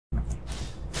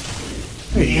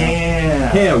There you Yeah!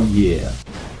 Hell yeah!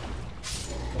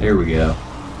 There we go.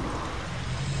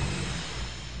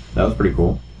 That was pretty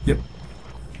cool. Yep.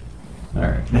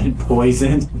 Alright. And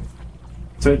poisoned.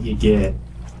 That's what you get.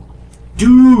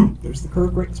 Dude! There's the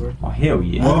curved greatsword. Oh, hell I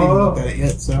yeah. haven't even looked at it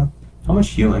yet, so. How much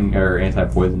healing or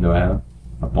anti-poison do I have?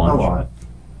 A bunch. A lot.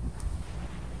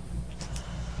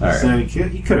 Alright. So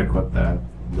you could equip that.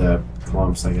 The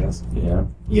clumps, I guess. Yeah.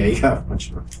 Yeah, you got a bunch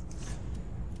of them.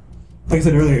 Like I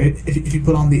said earlier, if you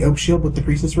put on the oak shield with the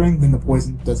priestess ring, then the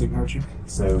poison doesn't even hurt you.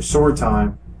 So, sword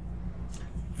time.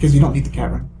 Because you don't need the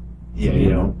cat ring. Yeah, you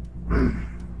know.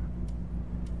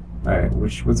 Alright,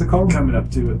 what's it called? Coming up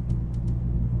to it.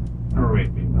 Or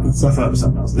wait, maybe not. It's I thought it was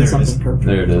something else. it's There it is. something curved.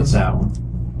 There it is. That one.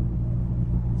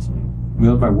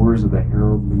 Wielded by warriors of the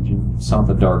Herald Legion, sought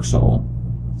the Dark Soul.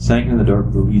 Sank in the dark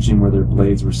of the Legion where their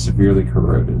blades were severely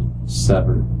corroded,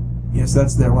 severed. Yes,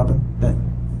 that's their weapon that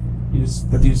you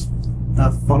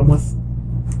fought them with.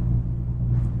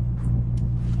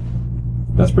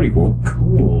 That's pretty cool.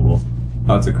 Cool.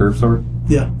 Oh, it's a curved sword?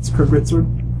 Yeah, it's a curved greatsword.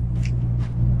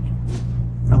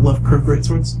 I love curved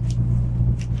greatswords.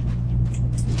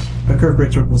 A curved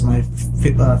greatsword was my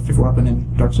favorite weapon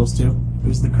in Dark Souls 2. It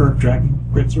was the curved dragon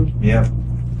greatsword. Yep.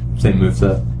 Same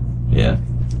moveset? Yeah.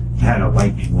 Had a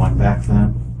lightning one back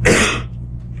then.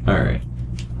 Alright.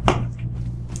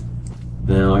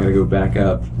 Now I gotta go back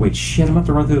up. Wait, shit, I'm about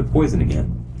to run through the poison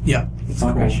again. Yeah,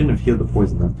 Fuck, I shouldn't have healed the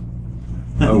poison then.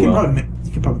 Oh, you, well.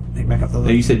 you can probably make back up Now,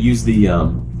 the you said use the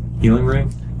healing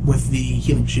ring? with the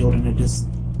healing shield, and it just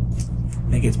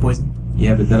negates poison.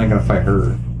 Yeah, but then I gotta fight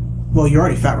her. Well, you're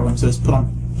already fat rolling, so just put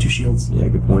on 2 shields. Yeah,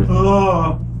 good point.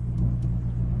 Oh!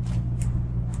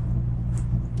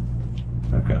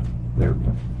 Okay, there we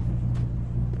go.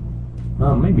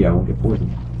 Well, maybe I won't get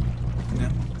poisoned.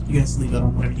 Yeah. You guys leave it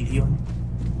on whenever you need healing.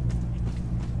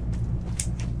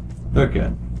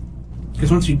 Okay.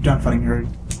 Because once you're done fighting her,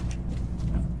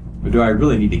 But do I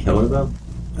really need to kill her, though?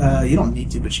 you don't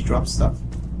need to, but she drops stuff.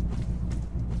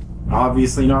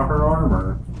 Obviously not her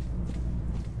armor.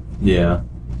 Yeah.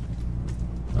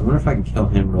 I wonder if I can kill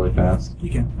him really fast. You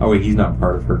can. Oh, wait, he's not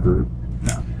part of her group.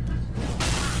 No.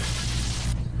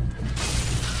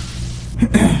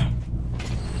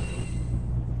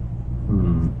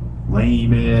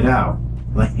 Lame it out.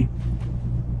 Lame.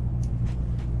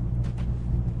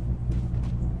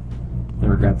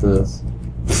 Never got this.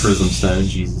 Prism Stone,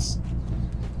 Jesus.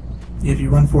 If you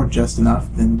run forward just enough,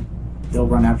 then they'll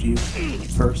run after you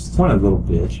first. What a little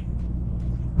bitch.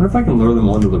 What if I can lure them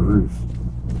onto the roof?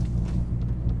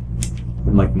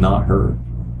 And, like, not her?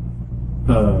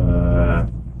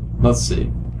 Let's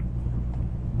see.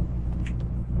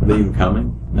 Are they even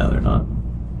coming? No, they're not.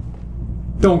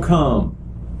 Don't come!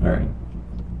 Alright.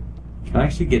 Can I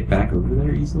actually get back over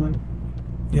there easily?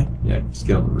 Yeah. Yeah, just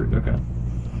get on the roof, okay.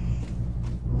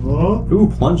 Oh. Ooh,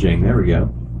 plunging, there we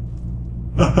go.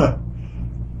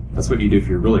 That's what you do if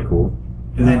you're really cool.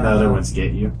 And then the other ones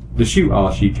get you. Does she?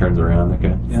 Oh, she turns around,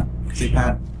 okay. Yeah. Say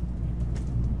pat.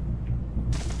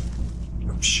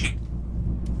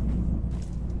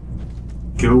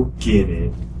 Go get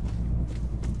it.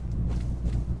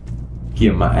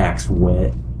 Get my axe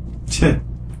wet.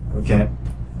 Okay.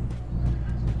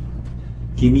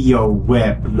 Give me your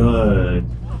wet blood.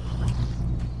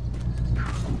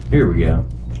 Here we go.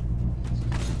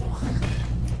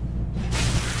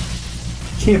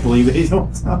 Can't believe they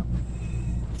don't stop.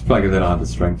 It's probably because they don't have the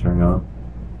strength turned on.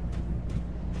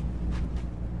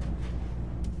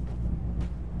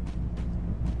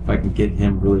 If I can get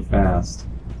him really fast.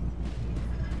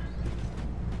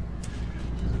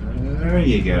 There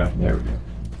you go. There we go.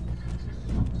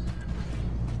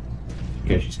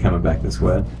 Okay, she's coming back this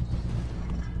way.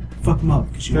 Fuck them up,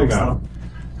 because you There you walks go. out.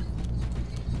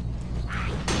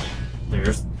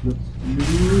 There's the...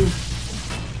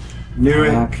 Knew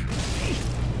it. Back.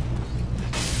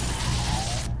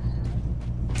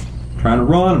 Trying to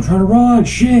run, I'm trying to run,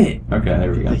 shit! Okay,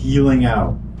 there we Get the go. healing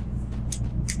out.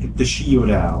 Get the shield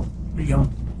out. Where you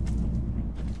going?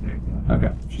 There you go.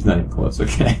 Okay, she's not even close,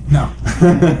 okay. No.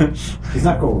 He's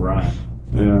not going to run.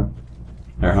 Yeah.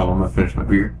 Alright, hold on, I'm gonna finish my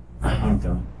beer. I'm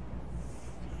done.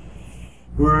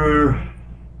 We're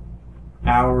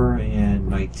hour and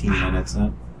 19 minutes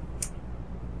in.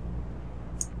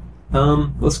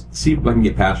 Let's see if I can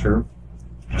get past her.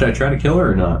 Should I try to kill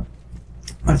her or not?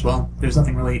 Might as well. There's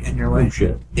nothing really in your way. Oh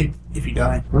shit. If you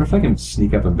die. What if I can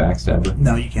sneak up and backstab her?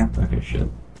 No, you can't. Okay, shit.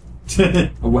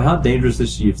 Well, how dangerous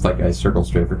is she if like I circle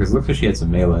strafe her? Because it looks like she had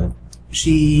some melee.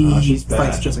 She's bad.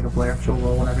 fights just like a player. She'll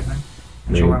roll and everything.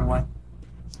 And There she'll you- run away.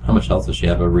 How much health does she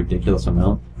have? A ridiculous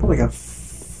amount. Probably like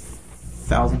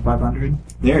 1,500.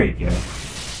 There you go.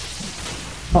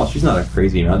 Oh, she's not a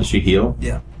crazy amount. Does she heal?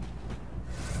 Yeah.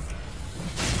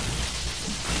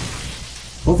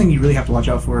 The whole thing you really have to watch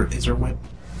out for is her whip.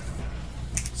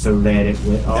 So let it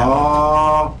whip.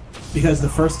 Oh! Because the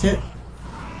first hit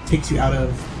takes you out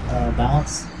of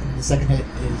balance, and the second hit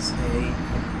is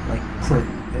a like crit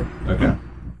hit. Okay.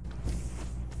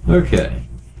 Okay.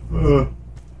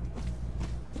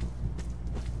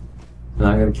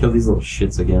 Now I gotta kill these little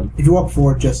shits again. If you walk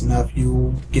forward just enough,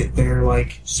 you'll get their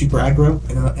like super aggro,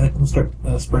 and it will start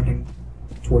sprinting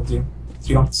towards you.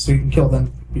 So you can kill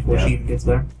them before she even gets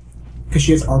there. Because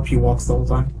she has RP walks the whole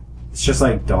time. It's just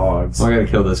like dogs. Well, I gotta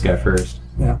kill this guy first.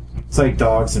 Yeah. It's like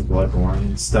dogs and Bloodborne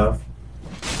and stuff.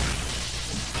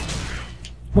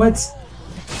 What?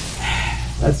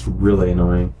 That's really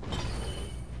annoying.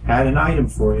 Had an item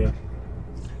for you.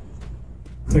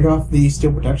 Take off the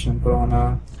steel protection, put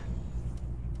on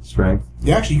Strength.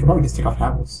 yeah, actually, you can probably just take off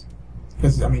Havels.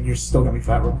 Because, I mean, you're still gonna be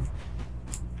fat rolling.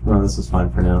 Well, this is fine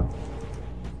for now.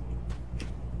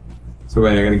 So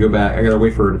wait, I gotta go back. I gotta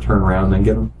wait for her to turn around and then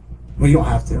get him. Well, you don't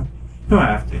have to. No, I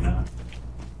have to now.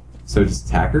 So just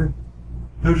attack her?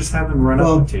 No, just have them run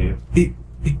up to you.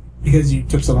 Because you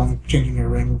took so long changing your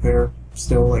ring, they're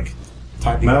still, like,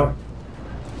 tied together. Well,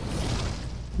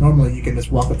 Normally, you can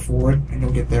just walk it forward, and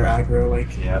you'll get their aggro,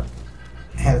 like, yeah.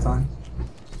 ahead of time.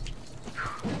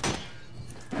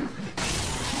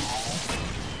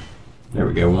 There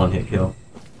we go, one hit kill.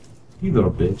 You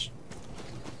little bitch.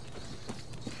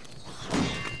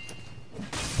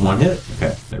 One hit?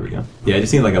 Okay, there we go. Yeah, I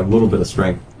just need like a little bit of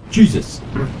strength. Jesus!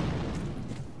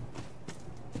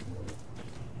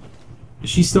 Is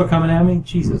she still coming at me?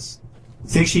 Jesus. You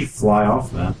think she'd fly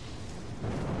off then?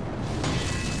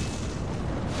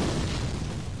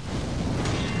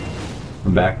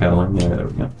 I'm backpedaling. Yeah, there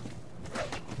we go.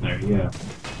 There you go.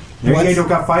 There you go,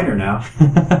 got fighter now.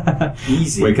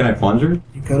 Easy. Wait, can I plunge her?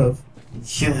 You could have.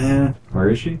 Yeah. Where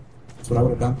is she? That's what I would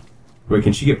have done. Wait,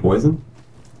 can she get poisoned?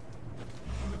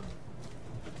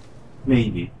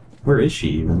 Maybe. Where is she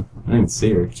even? I didn't even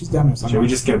see her. She's down there somewhere. Should we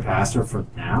just go past her for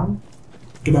now?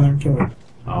 Get down there and kill her.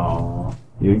 Oh.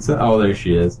 You think so? Oh, there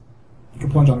she is. You can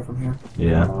plunge on her from here.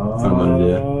 Yeah, that's what I'm gonna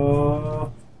do.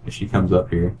 Oh. If she comes up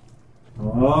here.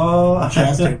 Oh. She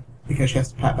has to, because she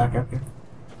has to pat back up here.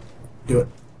 Do it.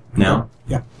 Now?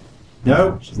 Yeah.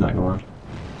 No. She's not going.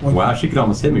 Well, Wow, she could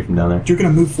almost hit me from down there. You're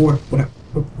gonna move forward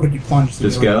when you plunge. So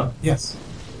Just you're go? like, yes.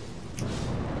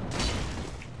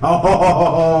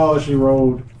 Oh, she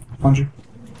rolled. Plunger.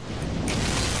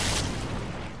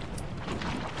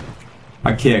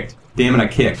 I kicked. Damn it, I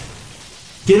kicked.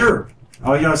 Get her!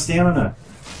 Oh, you got stamina.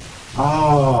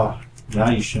 Oh. Now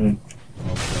you shouldn't.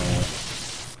 Oh,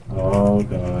 God. Oh,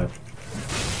 God.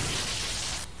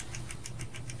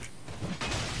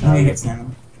 Now you get stamina.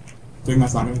 Doing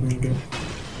that's not gonna do any good.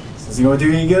 Is he gonna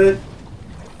do any good?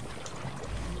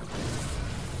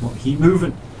 Well, keep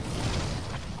moving.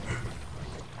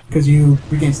 Because you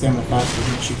regain stamina faster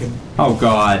than she can. Oh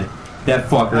god. That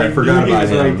fucker, I forgot knew he about was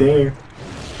him. right there.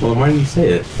 Well, why didn't you say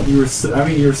it? You were so, I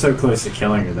mean, you were so close to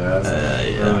killing her, though.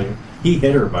 Yeah. He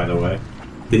hit her, by the way.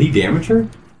 Did he damage her?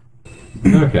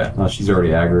 Okay. Oh, she's already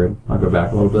aggroed. I'll go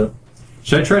back a little bit.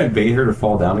 Should I try and bait her to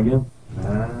fall down again?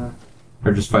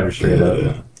 Or just fight her straight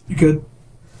up? You could.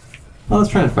 Well,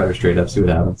 let's try and fight her straight up, see what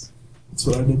happens. That's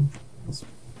what I did.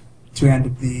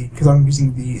 Two-handed because I'm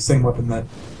using the same weapon that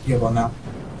you have on now.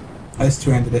 I just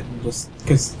two-handed it and just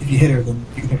because if you hit her, then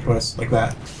you can hit twice like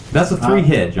that. That's a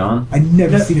 3-hit, John. I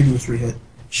never seen her do a 3-hit.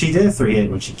 She did a 3-hit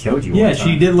when she killed you. Yeah, one time.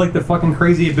 she did like the fucking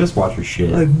crazy Abyss Watcher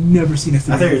shit. I've never seen a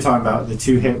 3-hit. I thought you were talking about the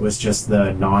 2-hit was just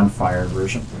the non-fire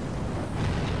version.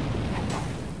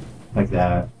 Like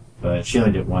that. But she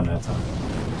only did one that time.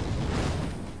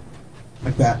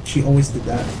 Like that. She always did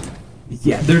that.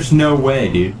 Yeah, there's no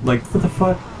way, dude. Like, what the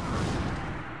fuck?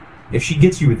 If she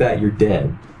gets you with that, you're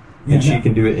dead. Yeah, And she no.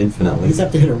 can do it You infinitely. just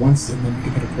have to hit her once and then you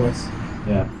can hit her twice.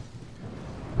 Yeah.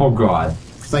 Oh god.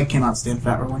 Because I cannot stand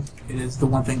fat rolling. It is the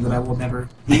one thing that I will never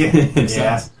Yeah.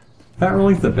 accept. Fat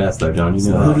rolling's the best, though, John.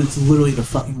 You know that. It's literally the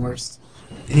fucking worst.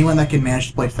 Anyone that can manage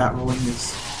to play fat rolling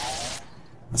is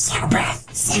a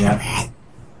psychopath. Psychopath.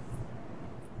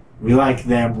 We like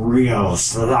them real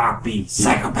sloppy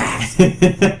psychopaths.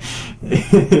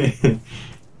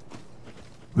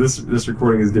 This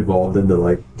recording has devolved into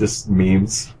like just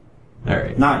memes. All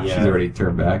right. Not yet. She's already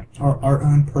turned back. Our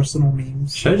own personal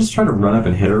memes. Should I just try to run up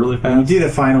and hit her really When we fast? do the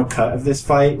final cut of this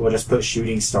fight, we'll just put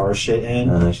shooting star shit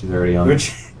in. She's already on.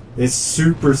 Which is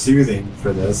super soothing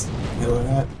for this. Hell of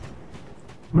that.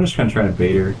 I'm just gonna try to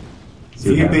bait her. If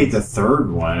you can bait the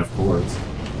third one, of course.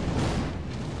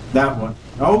 That one.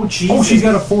 Oh, Jesus. Oh, she's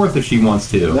got a fourth if she wants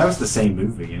to. That was the same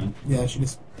move again. Yeah, she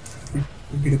just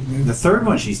Repeatable move. The third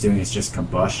one she's doing is just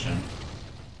combustion.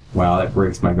 Wow, that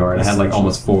breaks my guard. I had like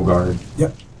almost full guard.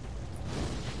 Yep.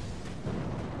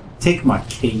 Take my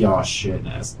chaos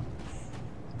shitness.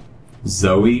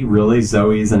 Zoe? Really?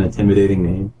 Zoe's an intimidating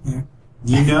name? Yeah.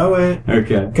 You know it.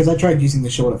 Okay. Because I tried using the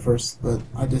shield at first, but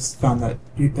I just found that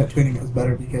twinning was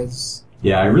better because...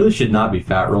 Yeah, I really should not be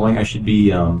fat rolling. I should be,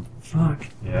 fuck.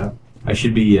 Yeah. I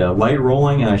should be light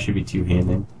rolling, and I should be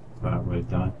two-handing. But I would have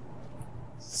done.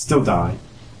 Still die.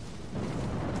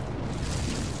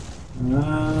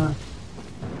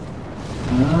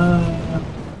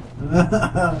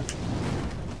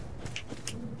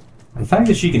 The fact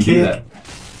that she can do Kick. that.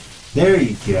 There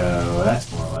you go.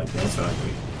 That's more like it. That's what I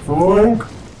wait for.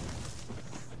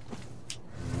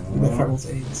 that fight was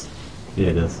AIDS. Yeah,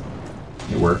 it is.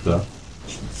 It worked, though.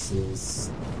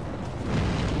 Jesus.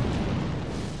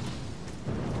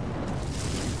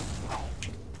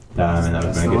 I mean, that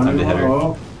was going to get time to hit her.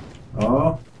 Oh.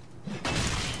 Oh.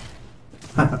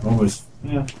 Almost.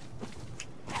 Yeah.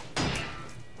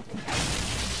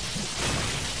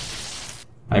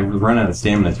 I run out of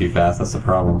stamina too fast, that's the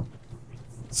problem.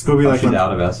 It's gonna be like she's when,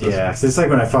 out of Estus. yeah, so it's like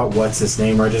when I fought what's his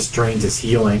name, where I just drained his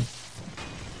healing.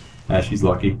 She's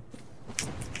lucky.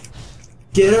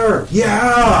 Get her!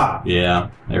 Yeah! Yeah,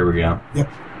 there we go. Yep.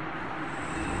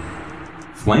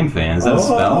 Flame fan, is that a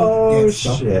spell? Oh, Yeah, it's a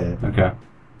spell. shit. Okay.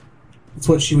 That's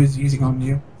what she was using on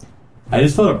you. I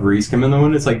just felt a breeze come in the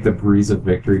wind. It's like the breeze of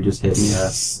victory just hit me.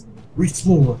 Yes. Reach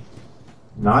more.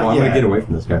 Not Well, I'm yet. gonna get away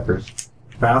from this guy first.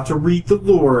 About to read the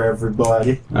lore,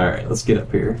 everybody. Alright, let's get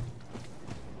up here.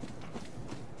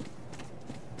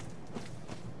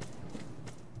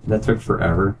 That took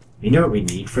forever. You know what we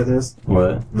need for this?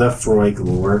 What? The Freud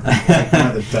lore. It's like one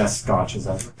of the best scotches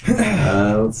ever.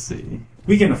 Let's see.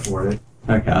 We can afford it.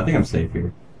 Okay, I think I'm safe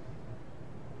here.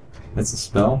 That's a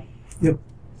spell? Yep.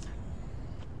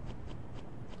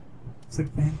 It's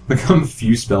like, man. Look how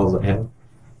few spells I have.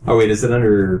 Oh wait, is it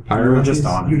under Pyro? You're just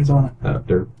on it. You're just on it. Oh,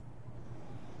 dirt.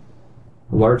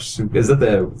 Large soup. Is that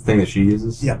the thing that she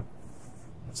uses? Yeah.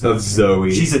 Of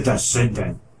Zoe. She's a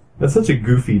descendant. That's such a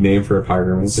goofy name for a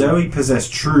pyromancer. Zoe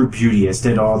possessed true beauty, as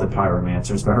did all the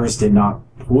pyromancers, but hers did not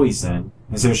poison,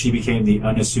 and so she became the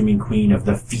unassuming queen of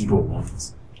the feeble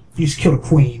ones. You just killed a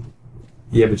queen.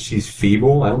 Yeah, but she's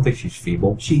feeble? I don't think she's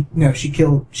feeble. She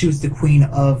was the queen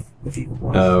of the feeble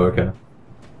ones. Oh, okay.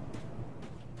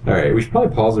 Alright, we should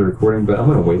probably pause the recording, but I'm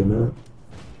gonna wait a minute.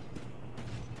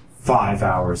 5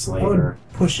 hours I would later.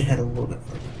 push ahead a little bit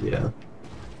further. Yeah.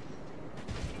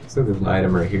 Looks like there's an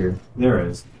item right here. There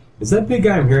is. Is that big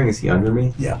guy I'm hearing, is he under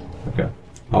me? Yeah. Okay.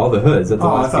 All the hoods, that's the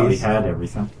Oh, I last thought we piece? had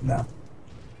everything. No.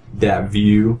 That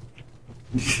view.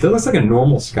 That looks like a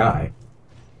normal sky.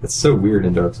 That's so weird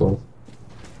in Dark Souls.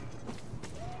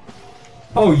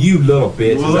 Oh, you little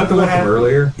bitch. Is that the one from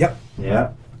earlier? Yep.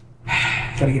 Yeah.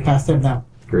 Gotta get past him now.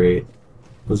 Great.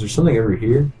 Was there something over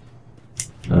here?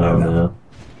 Oh, No. no.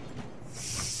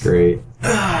 Great.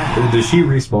 Does she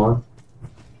respawn?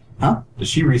 Huh? Does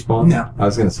she respawn? No. I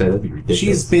was gonna say, that'd be ridiculous.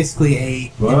 She's basically a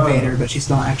Whoa. invader, but she's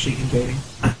not actually invading.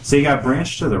 So you got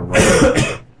branch to the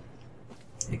right.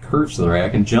 It curves to the right. I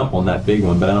can jump on that big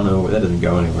one, but I don't know. That doesn't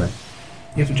go anywhere.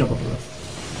 You have to jump up the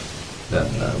roof. That,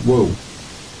 whoa.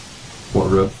 What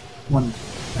roof? One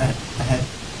ahead.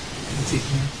 You can see it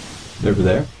from here. Over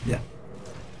there? Yeah.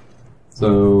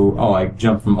 So, oh, I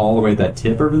jump from all the way to that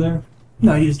tip over there?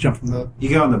 No, you just jump from the... You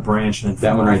go on the branch and then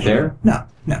That one right there? No.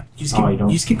 You just keep, Oh, you don't?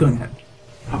 you just keep going ahead.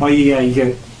 Oh yeah, you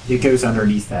go. It goes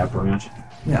underneath that branch.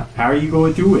 Yeah. How are you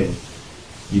going to do it?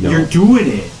 You know. You're doing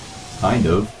it. Kind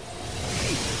of.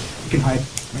 You can hide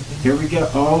right there. Here we go.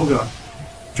 Oh god.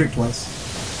 Drink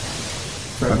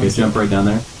twice. Right, Okay, once. jump right down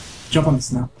there. Jump on the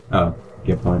snow. Oh,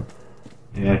 get point.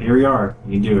 Yeah, here we are.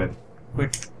 You can do it.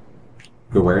 Quick.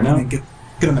 Go where now? And then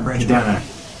get on the branch. Get down there.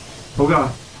 Oh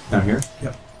god. Down here?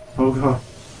 Oh god.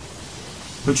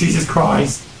 Oh Jesus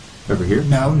Christ. Over here?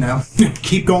 No.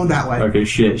 Keep going that way. Okay,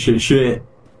 shit.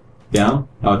 Down?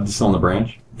 Oh, just on the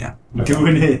branch? Yeah. Okay.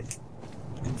 Doing it.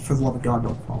 And for the love of God,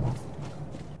 don't fall off.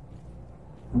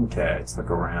 Okay, let's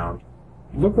look around.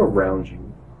 Look around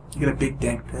you. You got a big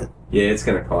dank pit. Yeah, it's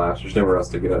gonna collapse. There's nowhere else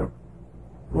to go.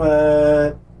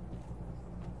 What?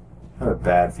 I have a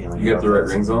bad feeling. You got about the right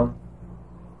this. rings on?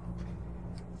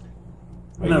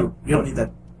 Are No, you don't need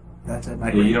that. That's a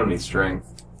night Yeah, ring. you don't need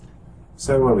strength.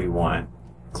 So what do we want?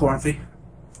 Chlorophy.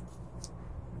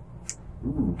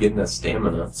 Ooh, getting that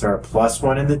stamina. Is there a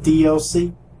 +1 in the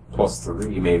DLC?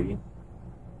 +3, maybe.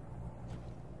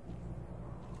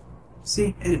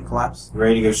 See, it didn't collapse.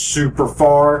 Ready to go super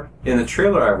far? In the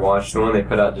trailer I watched, the one they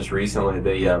put out just recently,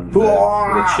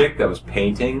 the chick that was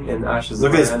painting in Ashes Look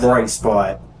of at this Miranda, bright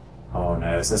spot. Oh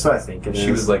no, is this what I think it is?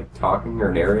 She was like talking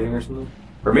or narrating or something?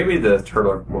 Or maybe the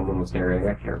turtle woman was narrating,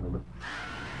 I can't remember.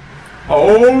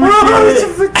 Oh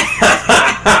shit!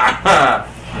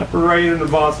 Right in the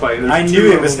boss fight. I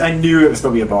knew it was going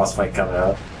to be a boss fight coming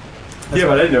up. Yeah,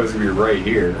 but I didn't know it was going to be right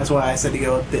here. That's why I said to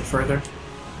go a bit further.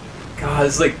 God,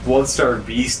 it's like Bloodstar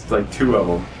Beast, like 2 of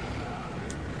them.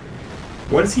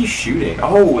 What is he shooting?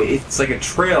 Oh, it's like a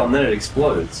trail and then it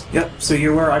explodes. Yep, so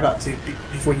you're where I got to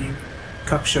before you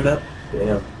cuck showed up.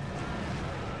 Damn.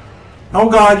 Oh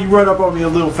god, you run up on me a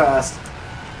little fast.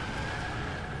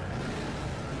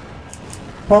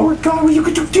 Oh my god, what you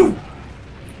could do?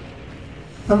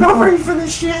 I'm not ready for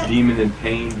this shit. Demon in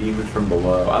pain, demon from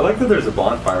below. I like that there's a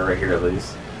bonfire right here at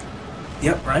least.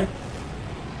 Yep, right?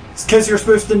 It's because you're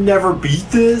supposed to never beat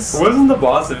this? Wasn't the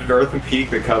boss of Earth and Peak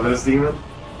the Covetous Demon?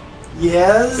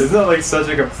 Yes. Isn't that like such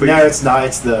a complete... No, it's not.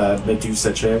 It's the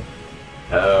Medusa chick.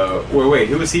 Wait,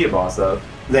 who was he a boss of?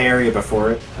 The area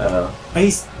before it.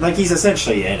 He's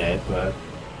essentially in it, but...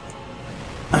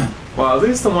 Well, at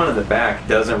least the one in the back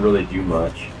doesn't really do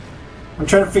much. I'm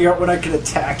trying to figure out what I can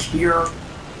attack here.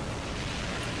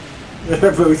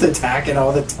 They're both attacking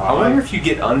all the time. I wonder if you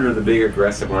get under the big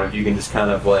aggressive one, if you can just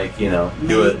kind of like, you know,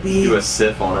 do a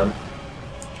sip on him.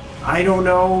 I don't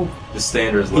know. Just stay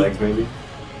under his legs, maybe.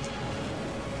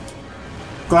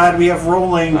 Glad we have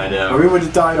rolling. I know. Or we would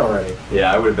have died already.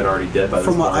 Yeah, I would have been already dead by this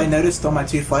From what I point. noticed on my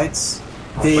 2 fights,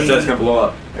 Watch that's gonna blow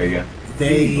up. There you go.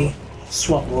 they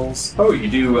swap rolls. Oh, you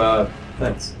do,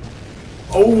 thanks.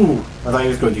 Oh! I thought he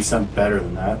was going to do something better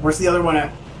than that. Where's the other one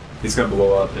at? He's gonna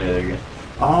blow up. Yeah, there you go.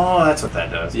 Oh, that's what that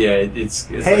does. Yeah, it's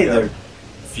Hey, like they're a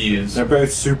fuse. they're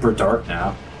both super dark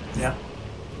now. Yeah.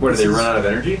 What, do they run out of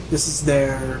energy? This is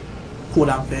their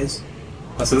cooldown phase.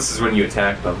 Oh, so this is when you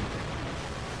attack them.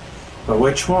 But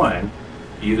which one?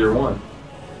 Either one.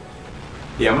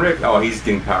 Yeah, I'm gonna... Oh, he's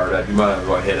getting powered up. You might as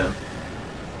well hit him.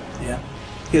 Yeah.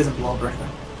 He doesn't blow up or anything.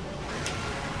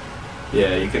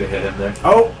 Yeah, you could have hit him there.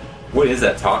 Oh! What is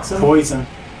that, toxin? Poison.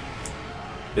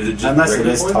 Is it just Unless it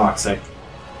regular is poison? toxic.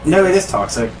 No, it is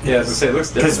toxic. Yeah, I was gonna say, it looks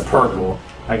different. Because it's purple.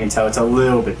 I can tell it's a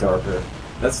little bit darker.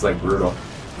 That's like brutal.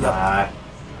 Try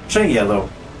yellow.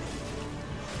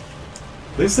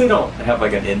 At least they don't have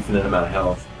like an infinite amount of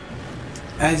health.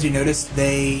 As you notice,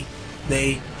 they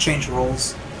change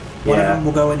roles. One Yeah. of them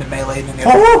will go into melee, and then the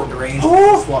other will go into range.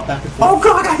 And swap back and forth. Oh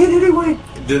god, I hit it anyway!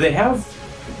 Do they have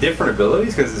different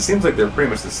abilities? Because it seems like they're pretty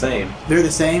much the same. They're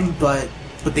the same, but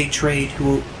they trade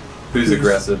Who's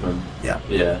aggressive and... Yeah.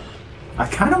 Yeah. I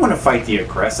kind of want to fight the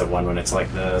aggressive one when it's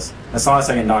like this. As long as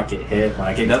I can not get hit when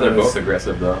I get Now they're close. both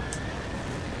aggressive though.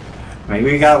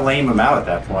 Maybe we gotta lame them out at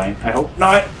that point. I hope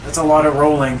not. That's a lot of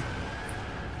rolling.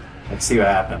 Let's see what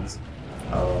happens.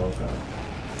 Oh god.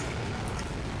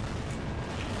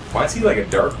 Why is he like a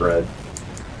dark red?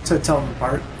 to tell them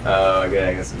apart. Oh, okay,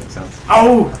 I guess it makes sense.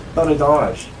 Oh! Thought I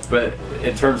dodged. But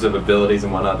in terms of abilities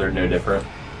and whatnot, they're no different.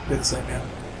 They're the same, yeah.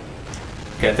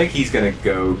 Okay, I think he's gonna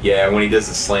go... Yeah, when he does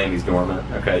the slam, he's dormant.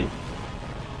 Okay.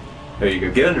 There you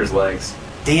go. Get under his legs.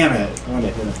 Damn it. I want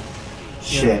to hit him.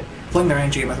 Shit. Playing the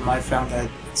range game with him, I found that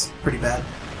it's pretty bad.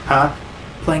 Huh?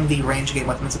 Playing the range game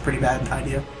with him is a pretty bad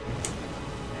idea.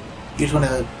 You just want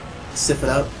to sift it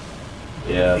up,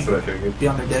 Yeah, that's what I figured. be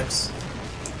on their dicks.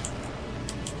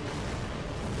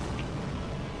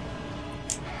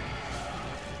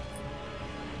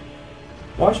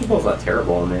 Watch Ball's not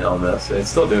terrible on this. It's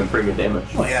still doing pretty good damage.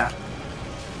 Oh yeah.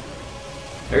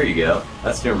 There you go.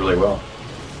 That's doing really well.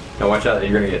 Now watch out,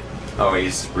 you're gonna get... Oh,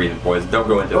 he's breathing poison. Don't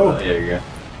go into it. Yeah, you go.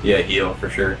 Yeah, heal for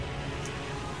sure.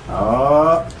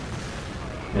 Oh.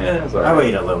 Yeah, it's I alright.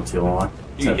 waited a little too long.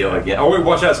 You can heal again. Oh, wait,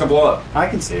 watch out, it's gonna blow up. I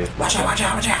can see it. Watch out! Watch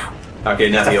out! Watch out! Okay,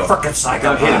 now The heal. frickin' No,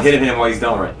 psychopath. hit him while he's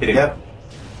down right. Hit him. Yep.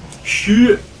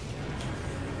 Shit!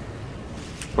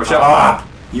 Watch out. Ah!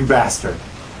 You bastard.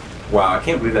 Wow, I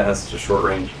can't believe that has such a short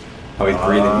range. Oh, he's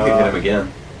breathing. You can hit him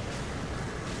again.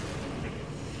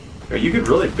 Or you could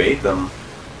really bait them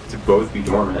to both be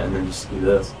dormant and then just do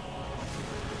this.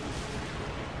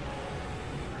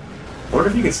 I wonder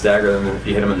if you can stagger them if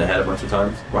you hit him in the head a bunch of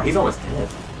times. Wow, he's almost dead.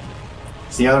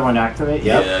 Does the other one activate?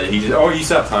 Yep. Yeah, he just... Oh, you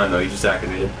still have time, though. He just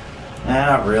activated.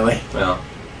 Not really. Well.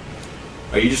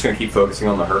 Are you just going to keep focusing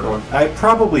on the hurt one? I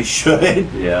probably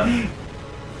should. Yeah.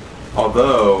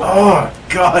 Although... Oh,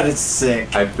 God, it's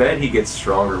sick. I bet he gets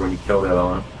stronger when you kill the other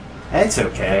one. It's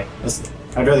okay.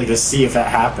 I'd rather just see if that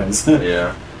happens.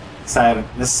 Yeah. So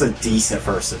this is a decent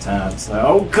first attempt. So,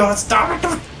 oh, God, stop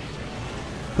it!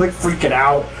 Like, freaking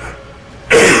out.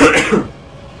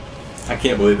 I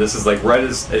can't believe this is like right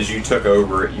as you took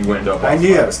over, you went into a boss I knew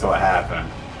fight. that was going to happen.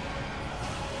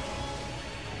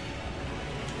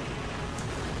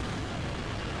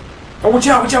 Oh, Oh, watch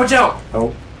out, watch out, watch out! Oh.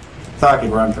 Thought I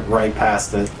could run right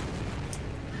past it.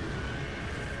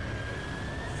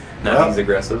 Now he's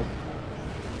aggressive.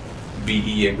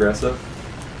 BE aggressive.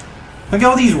 Look at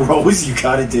all these rolls you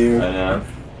gotta do. I know.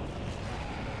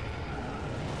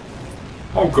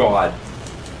 Oh god.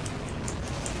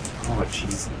 Oh,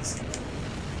 Jesus.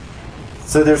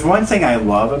 So there's one thing I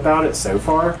love about it so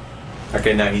far.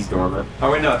 Okay, now he's dormant.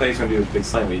 Oh wait, no, I thought he was gonna do a big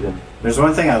slam, but he didn't. There's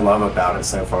one thing I love about it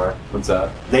so far. What's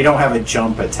that? They don't have a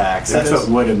jump attack. So that's what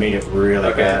would have made it really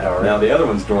Okay, bad already. now the other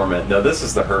one's dormant. No, this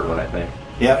is the hurt one, I think.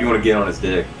 Yep. If you want to get on his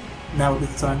dick. Now would be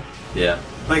the time. Yeah.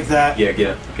 Like that. Yeah,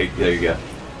 get it. Okay, there you go.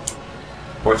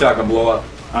 Watch out, I can blow up.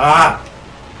 Ah!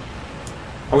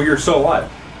 Oh, you're so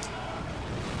alive.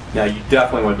 Now you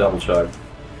definitely want to double chug.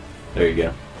 There you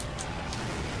go.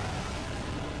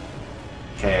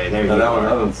 Okay, there you No, go.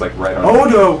 that one's like right on. Oh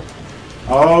no!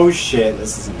 Oh shit,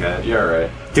 this isn't good. You're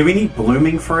alright. Do we need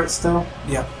blooming for it still?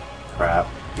 Yeah. Crap.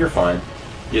 You're fine.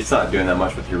 It's not doing that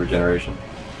much with your regeneration.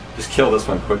 Just kill this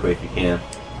one quickly if you can.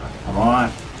 Come on.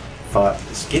 Fuck.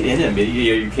 Just get in him.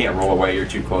 You can't roll away. You're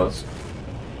too close.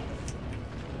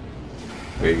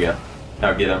 There you go.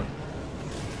 Now get him.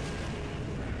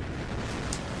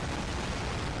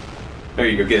 There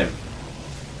you go. Get him.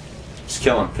 Just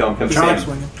kill him. Kill him. Kill him. Try Stand.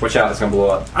 swinging. Watch out. It's gonna blow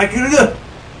up. I can do.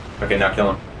 Okay, now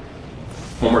kill him.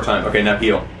 One more time. Okay, now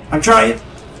heal. I'm trying.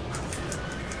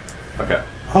 Okay.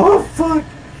 Oh fuck!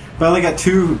 I only got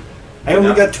two. I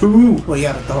only got two. Well,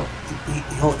 yeah, but the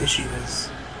whole issue is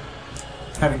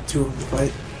having two of them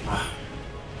to fight.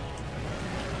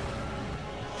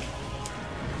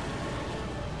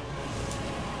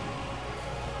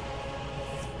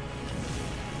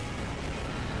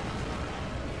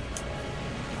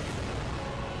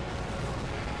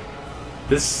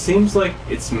 This seems like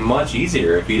it's much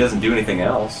easier if he doesn't do anything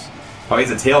else. Oh,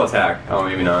 he's a tail attack. Oh,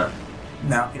 maybe not.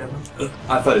 No, he doesn't.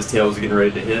 I thought his tail was getting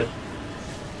ready to hit.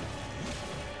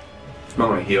 You might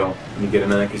want to heal when you get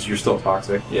him in because you're still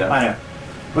toxic. Yeah. I know.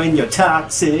 When you're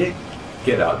toxic.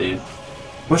 Get out, dude.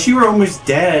 Well, you were almost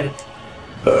dead.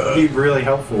 It'd be really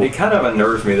helpful. It kind of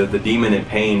unnerves me that the demon in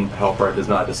pain helper does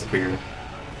not disappear.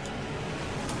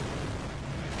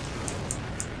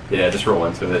 Yeah, just roll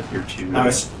into it. You're too. I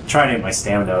was trying to get my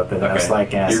stamina up, and I was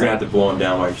like, you're gonna have to blow him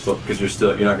down while you're still, because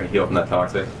you're not gonna heal from that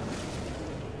toxic.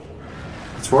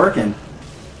 It's working.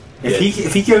 If Yeah.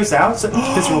 he goes out, so,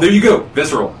 There you go,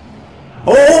 visceral.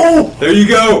 Oh! There you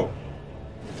go.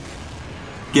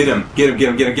 Get him, get him, get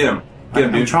him, get him, get him, get him,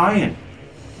 I'm dude. trying.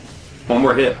 One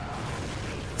more hit.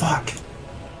 Fuck.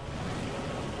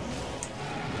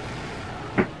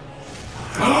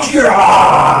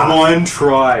 One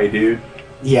try, dude.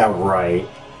 Yeah, right.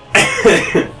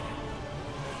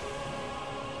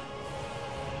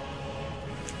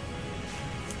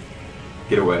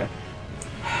 Get away.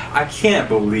 I can't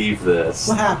believe this.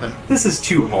 What happened? This is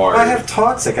too hard. I have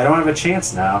toxic. I don't have a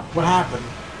chance now. What happened?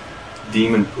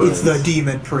 Demon Prince. It's the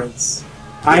Demon Prince.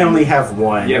 I only have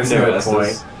one. You have There's no no S's.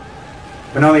 point.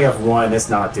 When I only have one, let's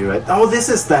not do it. Oh, this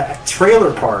is the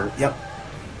trailer part. Yep.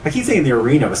 I keep thinking the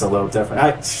arena was a little different.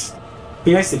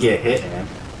 Be nice to get hit in.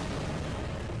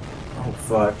 Oh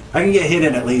fuck! I can get hit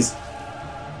in at least.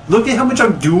 Look at how much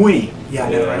I'm doing. Yeah, I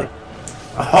know, right?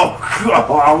 Oh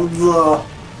god!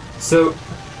 So,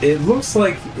 it looks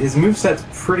like his moveset's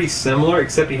pretty similar,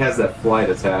 except he has that flight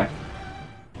attack.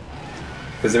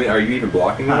 Because, I mean, are you even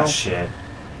blocking at Oh all? shit!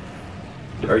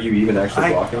 Are you even actually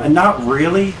blocking? Not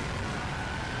really.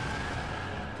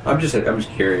 I'm just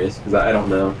curious, because I don't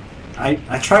know. I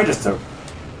try just to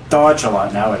dodge a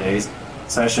lot nowadays,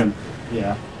 so I shouldn't.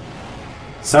 Yeah.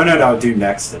 So no, I'll do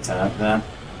next attempt then.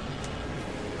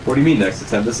 What do you mean next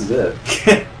attempt? This is it.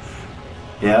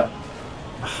 Yep.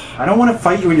 I don't want to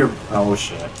fight you when you're. Oh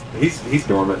shit. He's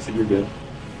dormant, so you're good.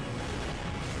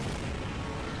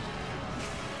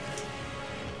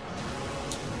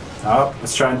 Oh,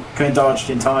 let's try and couldn't dodge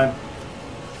in time.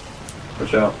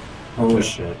 Watch out. Oh Okay.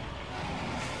 shit.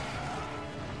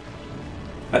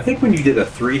 I think when you did a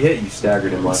 3-hit, you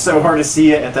staggered him It's last so time. hard to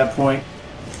see it at that point.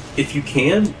 If you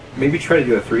can, maybe try to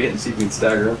do a 3-hit and see if you can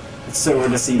stagger him. It's so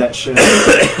hard to see that shit.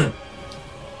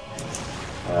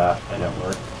 That didn't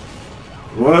work.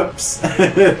 Whoops.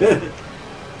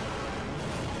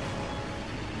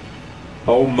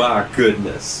 Oh my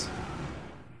goodness.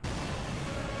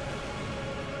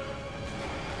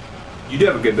 You do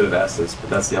have a good bit of assets, but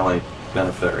that's the only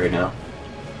benefit right now.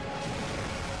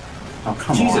 Oh,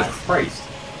 come Jesus on. Christ.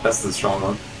 That's the strong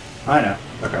one. I know.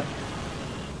 Okay.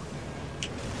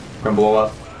 Gonna blow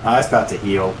up. I was about to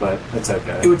heal, but it's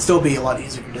okay. It would still be a lot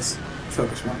easier to just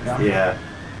focus one down. Yeah.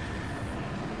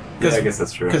 Yeah, I guess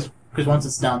that's true. Because once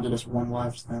it's down to just one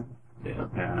left, then Yeah,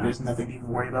 Yeah, There's nothing to even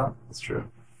worry about. that's true.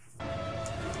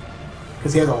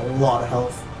 Because he has a lot of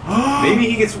health. Maybe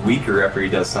he gets weaker after he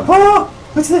does something. Oh!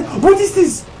 What's that? What is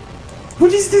this?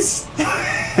 What is this?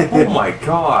 Oh my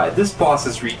god, this boss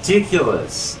is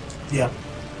ridiculous. Yeah.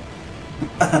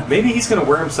 Maybe he's gonna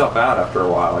wear himself out after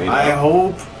a while, you know? I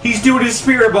hope. He's doing his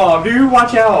spirit bomb, dude!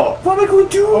 Watch out! What am I going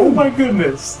to do? Oh my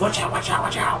goodness! Watch out, watch out,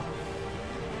 watch out!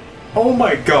 Oh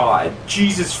my god!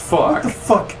 Jesus fuck! What the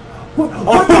fuck? What the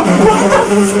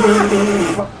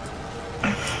fuck?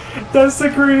 That's the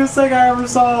greatest thing I ever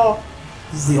saw.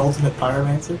 This is the ultimate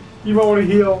pyromancer. You might want to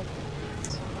heal.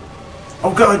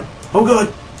 Oh god! Oh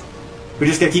god! We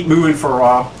just gotta keep moving for a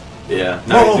while. Yeah,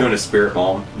 now he's Oh. doing a spirit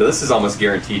bomb. But this is almost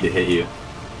guaranteed to hit you.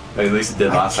 At least it did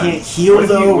last time. I can't heal what if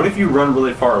though. what if you run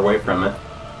really far away from it?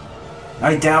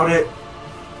 I doubt it.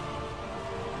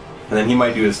 And then he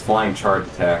might do his flying charge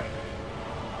attack.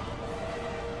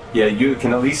 Yeah, you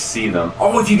can at least see them.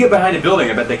 Oh, if you get behind a building,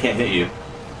 I bet they can't hit you.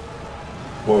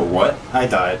 Whoa, what? I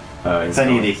died. Because I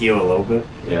need to heal a little bit.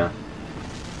 Yeah.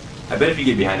 I bet if you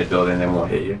get behind a building, they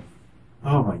won't hit you.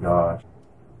 Oh my god.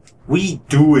 We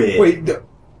do it. Wait, no.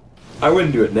 I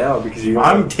wouldn't do it now because you.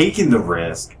 I'm taking the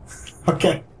risk.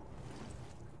 Okay.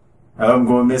 Oh, I'm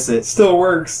going to miss it. Still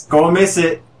works. Going to miss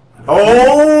it.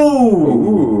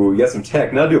 Oh! Ooh, you got some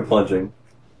tech. Now do a plunging.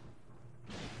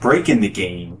 Breaking the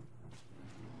game.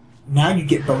 Now you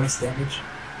get bonus damage.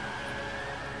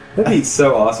 That'd be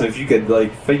so awesome if you could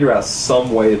like figure out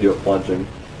some way to do a plunging.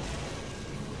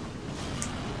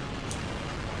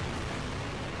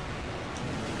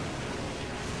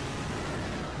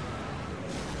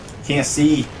 Can't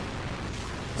see.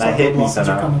 That Some hit me roadblocks are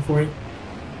somehow. coming for you.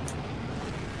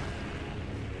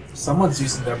 Someone's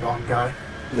using their bomb guy.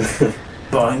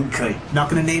 Bunkai. Not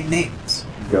gonna name names,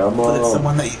 Come but it's on.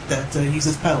 someone that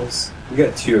uses pedals. We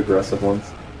got two aggressive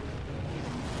ones.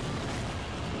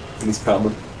 And he's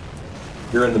coming.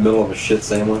 You're in the middle of a shit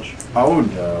sandwich. Oh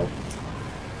no.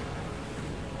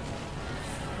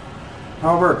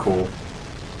 Oh, we're cool.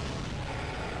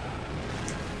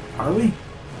 Are we?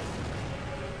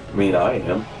 I mean, I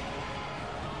am.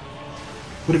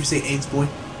 What if you say AIDS boy?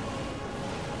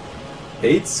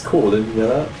 Eight's cool, didn't you know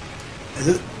that? Is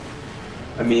it?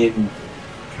 I mean,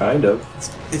 kind of.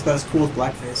 It's about as cool as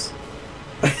blackface.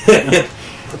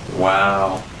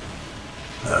 Wow.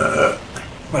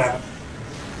 What happened?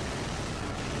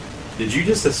 Did you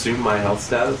just assume my health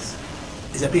status?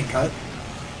 Is that being cut?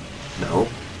 No.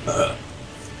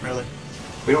 Really?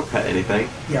 We don't cut anything.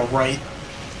 Yeah, right.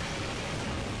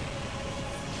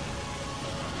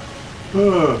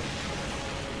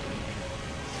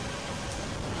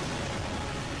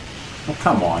 Well,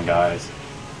 come on, guys.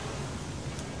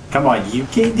 Come on, you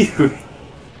can do it.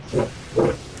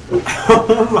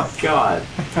 Oh my god.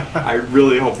 I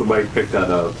really hope the mic picked that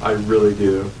up. I really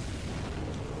do.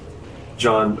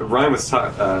 John, Ryan was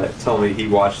telling me he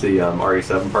watched the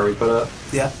RE7 part we put up.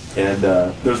 Yeah. And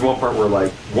there's one part where,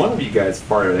 like, one of you guys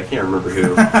farted. I can't remember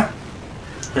who.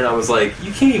 And I was like,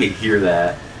 you can't even hear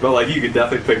that. But, like, you could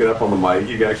definitely pick it up on the mic.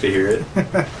 You could actually hear it.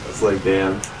 It's like,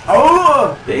 damn.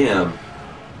 Oh! Damn.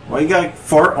 Why you gotta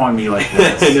fart on me like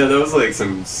this? I know, that was, like,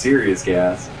 some serious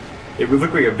gas. It would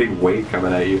look like a big wave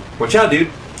coming at you. Watch out, dude.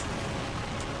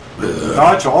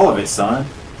 Dodge all of it, son.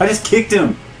 I just kicked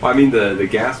him. Well, I mean, the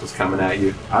gas was coming at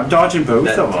you. I'm dodging both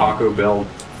That of them. Taco Bell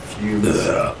fumes.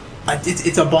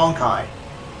 It's a bonkai.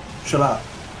 Shut up.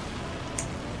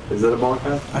 Is that a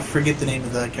bonkai? I forget the name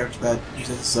of the character that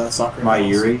uses soccer.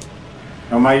 Mayuri.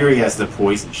 Oh, Mayuri has the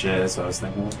poison shit, that's what I was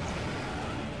thinking of.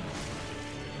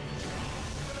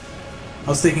 I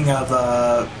was thinking of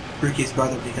Ruki's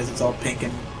brother because it's all pink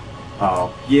and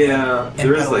Oh. Yeah,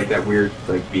 there is pedal. like that weird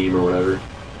like beam or whatever.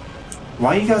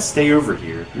 Why you gotta stay over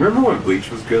here? You remember when Bleach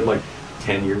was good like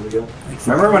 10 years ago? like,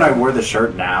 Remember when I wore the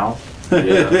shirt now?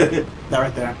 Yeah. that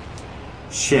right there.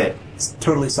 Shit. It's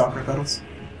totally soccer pedals.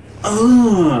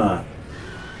 Ugh.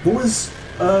 What was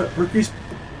Ruki's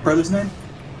brother's name?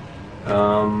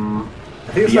 I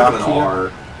think it's not with an Byakuya?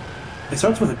 R. It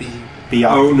starts with a B.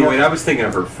 Oh no, wait, I was thinking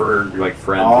of her like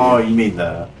friend. Oh, you mean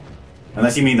the...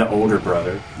 Unless you mean the older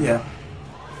brother. Yeah.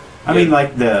 I mean,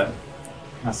 like the...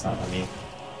 That's not what I mean.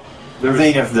 I'm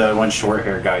thinking of the one short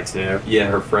hair guy, too. Yeah,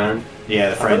 her friend. Yeah,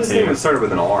 the I thought friend, his name too. was started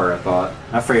with an R, I thought.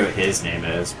 I forget what his name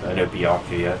is, but I know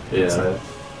Byakuya. Yeah. So,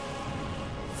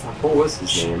 Fuck, what was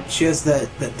his name? She has that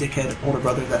dickhead older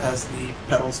brother that has the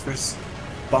pedals for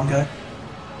bonkai.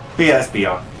 but yeah, that's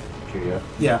Byakuya.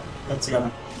 Yeah, that's the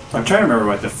guy. I'm trying to remember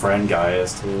what the friend guy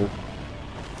is, too.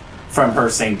 From her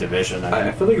same division, I I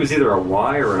mean. feel like it was either a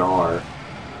Y or an R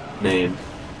name.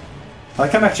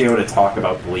 Like I'm actually able to talk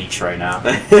about Bleach right now.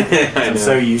 I'm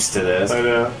so used to this. I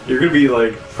know. You're gonna be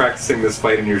like practicing this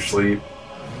fight in your sleep.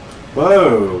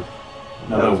 Whoa.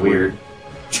 No, That was weird.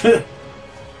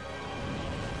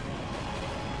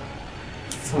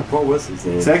 Fuck, what was his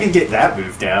name? So I can get that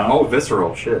move down. Oh,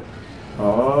 visceral shit.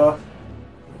 Oh.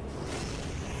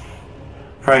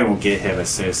 Probably won't get him as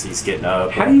soon as he's getting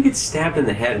up. How do you get stabbed in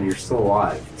the head and you're still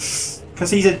alive? Because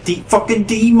he's a fucking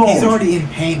demon. He's already in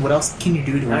pain. What else can you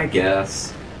do to him? I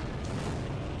guess.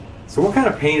 So what kind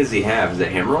of pain does he have? Is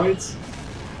it hemorrhoids?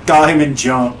 Diamond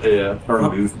jump. Yeah. Or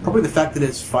move. Probably the fact that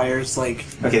his fire's like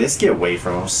Okay, let's get away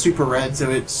from him. super red, so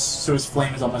his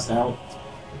flame is almost out.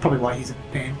 Probably why he's in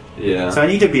pain. Yeah. So I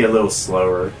need to be a little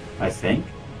slower, I think.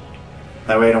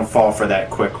 That way I don't fall for that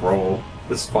quick roll.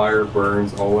 This fire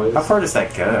burns always. How far does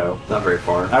that go? Not very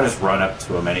far. I'll just run up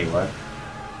to him anyway.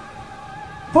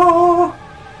 Oh!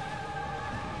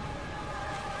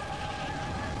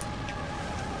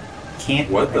 I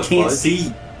What the can't fuck?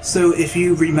 see. So if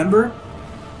you remember,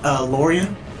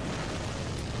 Lorian,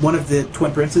 one of the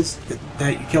twin princes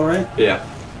that you kill, right? Yeah.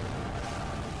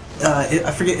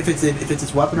 I forget if it's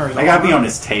his weapon or his I gotta be armor. on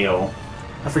his tail.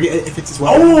 I forget if it's his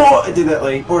weapon Oh! I did that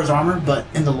late. or his armor, but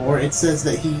in the lore it says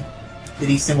that he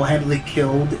single-handedly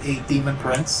killed a demon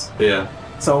prince. Yeah.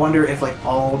 So I wonder if like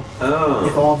all if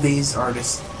Oh. all of these are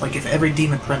just like if every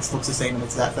demon prince looks the same and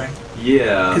it's that thing.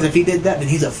 Yeah. Because if he did that, then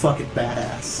he's a fucking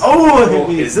badass. Oh! Well,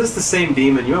 is this the same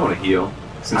demon? You might want to heal.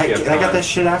 Since I you have got time. that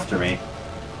shit after me.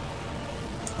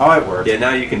 Oh, it worked. Yeah,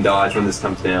 now you can dodge when this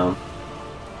comes down.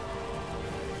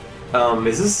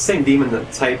 Is this the same demon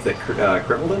type that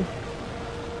crippled him?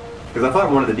 Because I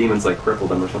thought one of the demons like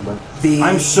crippled him or something.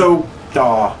 I'm so...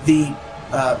 The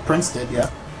prince did, yeah.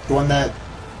 The one that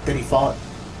he fought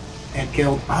and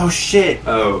killed. Oh, shit.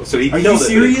 Oh, so he Are killed you it, but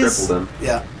serious? he crippled him.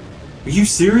 Yeah. Are you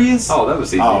serious? Oh, that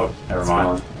was easy. Oh, never It's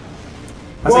mind. gone.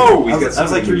 I was Whoa, like, he's I was, got I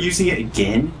was like, something. you're using it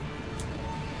again?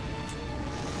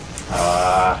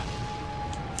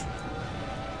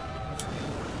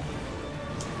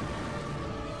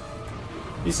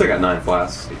 You still got 9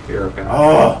 flasks. You're okay.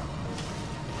 Oh.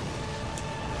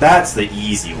 That's the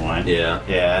easy one. Yeah.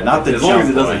 Yeah, not the As long as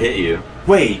it jump doesn't one. hit you.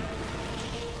 Wait.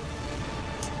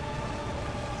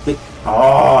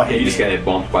 Oh, Yeah, you just got hit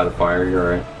bumped by the fire.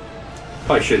 You're alright.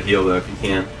 Probably should heal though if you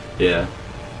can. Yeah.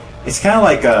 It's kind of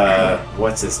like,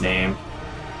 what's his name?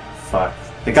 Fuck.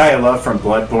 The guy I love from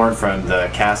Bloodborne from the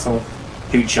castle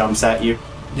who jumps at you.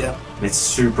 Yeah. It's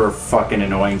super fucking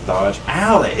annoying to dodge.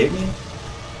 Ow, that hit me.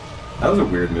 That was a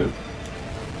weird move.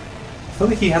 I feel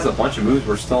like he has a bunch of moves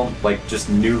we're still like just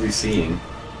newly seeing.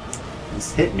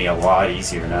 It's hitting me a lot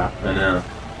easier now. I know.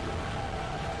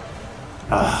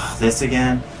 This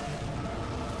again.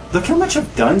 Look how much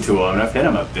I've done to him. I've hit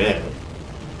him a bit.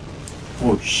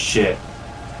 Oh shit.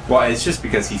 Well, it's just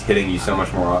because he's hitting you so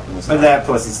much more often. This But time. that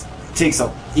plus he takes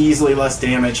easily less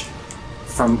damage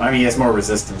from. I mean, he has more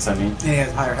resistance. I mean, And he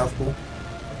has higher health pool.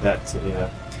 that yeah.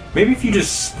 Maybe if you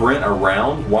just sprint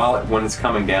around when it's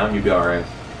coming down, you'd be alright.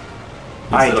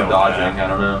 I Instead don't of dodging, know. I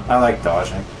don't know. I like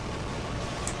dodging.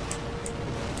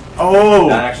 Oh,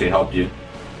 That actually helped you.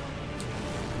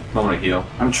 I want to heal.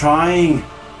 I'm trying.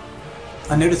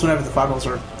 I noticed whenever the fireballs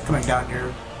are coming down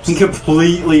here, He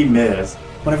completely missed.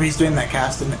 whenever he's doing that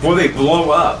cast, and Well, they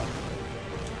blow up.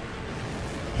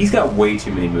 He's got way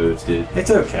too many moves, dude.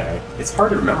 It's okay. It's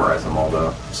hard to memorize them all,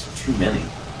 though. There's too many.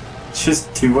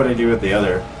 Just do what I do with the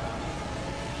other.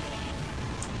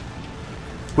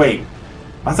 Wait,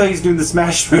 I thought he was doing the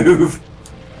smash move.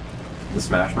 The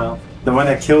Smash Mouth? The one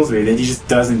that kills me, then he just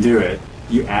doesn't do it.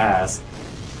 You ass.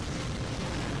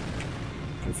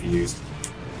 Confused.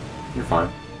 You're fine.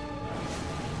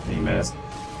 He missed.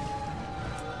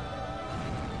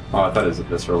 Oh, I thought it was a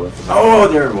visceral lift. Oh,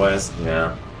 there it was.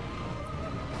 Yeah.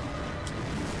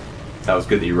 That was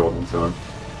good that you rolled into him.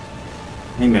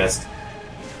 He missed.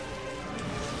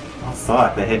 Oh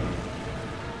fuck, that hit me.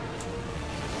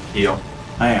 Heal.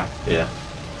 I am. Yeah.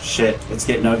 Shit, it's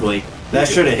getting ugly. That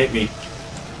should have hit me.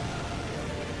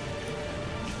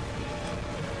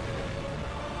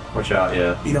 Watch out,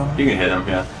 yeah. you don't. You can hit him,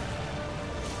 yeah.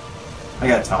 I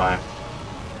got time.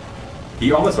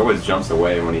 He almost always jumps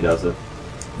away when he does it.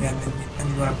 Yeah, and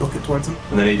you want to book it towards him.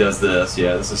 And then he does this,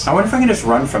 yeah. This is I wonder if I can just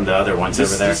run from the other ones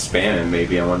over there. Just spam him,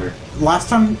 maybe, I wonder. Last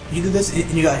time you did this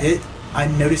and you got hit, I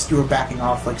noticed you were backing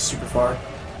off like super far.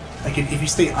 Like if you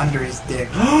stay under his dick.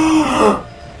 Oh,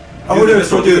 do the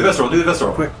visceral, do the visceral, do the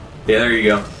visceral. Quick. Yeah, there you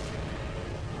go.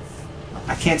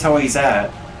 I can't tell where he's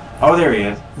at. Oh, there he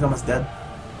is. He's almost dead.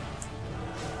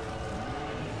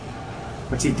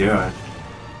 What's he doing?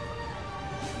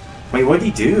 Wait, what'd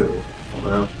he do? I don't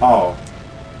know. Oh.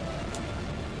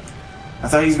 I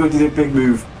thought he was going to do that big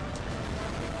move.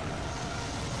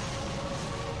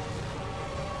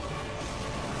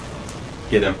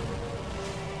 Get him.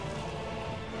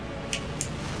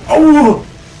 Oh!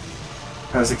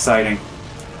 That was exciting.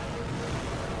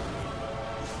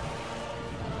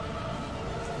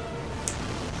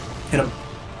 Hit him.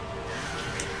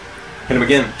 Hit him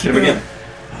again. Hit him again.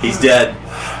 He's dead.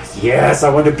 Yes, I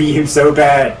want to beat him so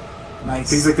bad. Nice.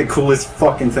 He's like the coolest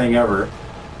fucking thing ever.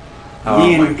 Oh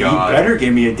Ian, my god. You better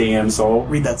give me a damn soul.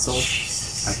 Read that soul.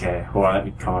 Okay, hold on, let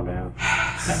me calm down.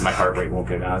 My heart rate won't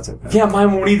go down. It's okay. Yeah,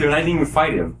 mine won't either, and I didn't even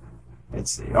fight him.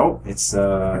 It's Right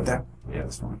there. yeah,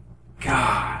 this one.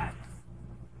 God.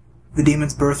 The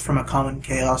demons birthed from a common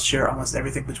chaos share almost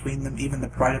everything between them, even the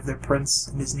pride of their prince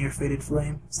and his near-faded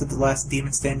flame, so that the last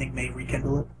demon standing may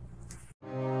rekindle it.